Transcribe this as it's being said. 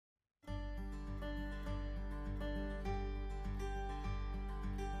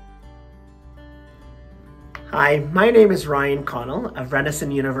Hi, my name is Ryan Connell of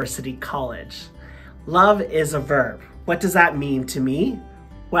Redman University College. Love is a verb. What does that mean to me?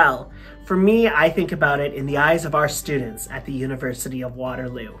 Well, for me, I think about it in the eyes of our students at the University of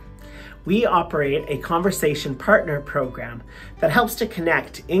Waterloo. We operate a conversation partner program that helps to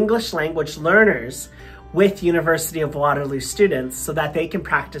connect English language learners with University of Waterloo students so that they can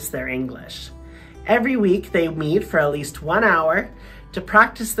practice their English. Every week they meet for at least 1 hour to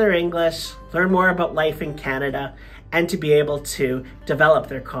practice their English, learn more about life in Canada, and to be able to develop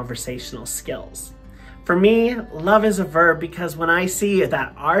their conversational skills. For me, love is a verb because when I see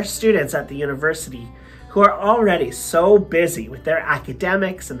that our students at the university who are already so busy with their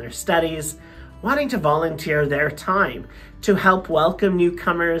academics and their studies, wanting to volunteer their time to help welcome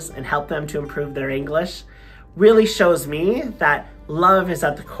newcomers and help them to improve their English, really shows me that love is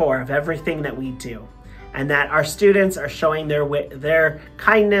at the core of everything that we do, and that our students are showing their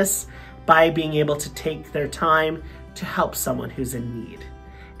kindness by being able to take their time to help someone who's in need.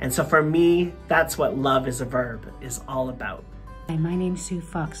 And so for me, that's what love is a verb is all about. Hi, my name's Sue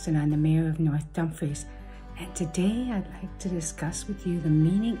Foxton. I'm the mayor of North Dumfries. And today I'd like to discuss with you the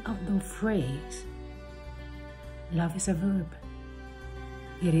meaning of the phrase, love is a verb.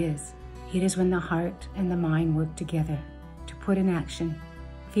 It is. It is when the heart and the mind work together to put in action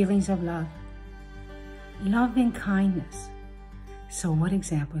feelings of love. Love and kindness. So what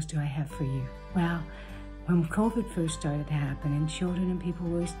examples do I have for you? Well, when COVID first started to happen and children and people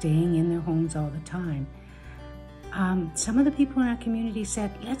were staying in their homes all the time, some of the people in our community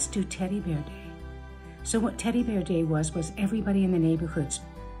said, let's do Teddy Bear Day. So what Teddy Bear Day was everybody in the neighborhoods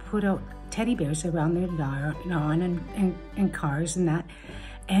put out teddy bears around their lawn and cars and that.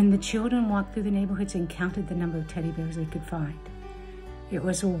 And the children walked through the neighborhoods and counted the number of teddy bears they could find. It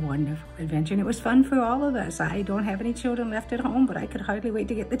was a wonderful adventure, and it was fun for all of us. I don't have any children left at home, but I could hardly wait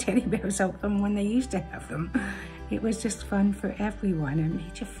to get the teddy bears out from when they used to have them. It was just fun for everyone and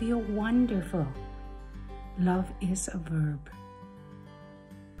made you feel wonderful. Love is a verb.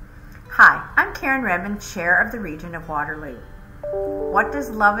 Hi, I'm Karen Redman, Chair of the Region of Waterloo. What does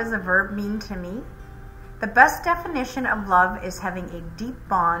love as a verb mean to me? The best definition of love is having a deep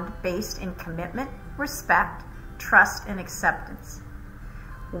bond based in commitment, respect, trust, and acceptance.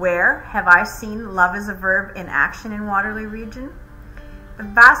 Where have I seen love as a verb in action in Waterloo Region? The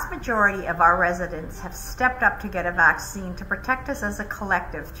vast majority of our residents have stepped up to get a vaccine to protect us as a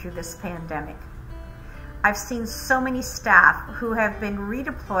collective through this pandemic. I've seen so many staff who have been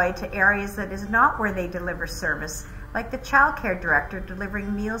redeployed to areas that is not where they deliver service, like the childcare director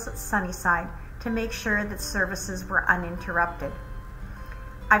delivering meals at Sunnyside to make sure that services were uninterrupted.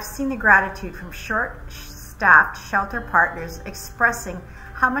 I've seen the gratitude from short-staffed shelter partners expressing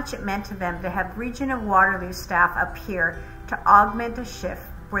how much it meant to them to have Region of Waterloo staff up here to augment a shift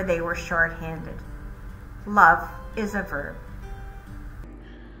where they were short-handed. Love is a verb.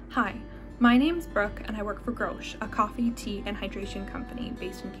 Hi, my name's Brooke and I work for Grosh, a coffee, tea, and hydration company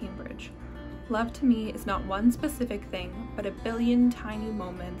based in Cambridge. Love to me is not one specific thing, but a billion tiny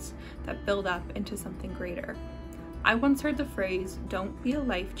moments that build up into something greater. I once heard the phrase, don't be a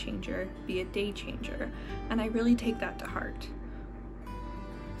life changer, be a day changer, and I really take that to heart.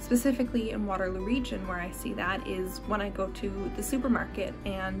 Specifically in Waterloo Region, where I see that is when I go to the supermarket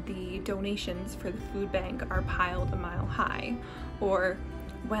and the donations for the food bank are piled a mile high, or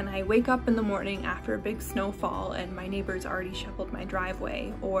when I wake up in the morning after a big snowfall and my neighbors already shoveled my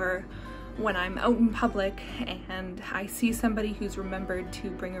driveway, or when I'm out in public and I see somebody who's remembered to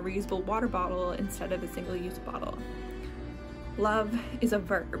bring a reusable water bottle instead of a single-use bottle. Love is a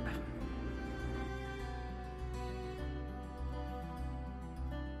verb.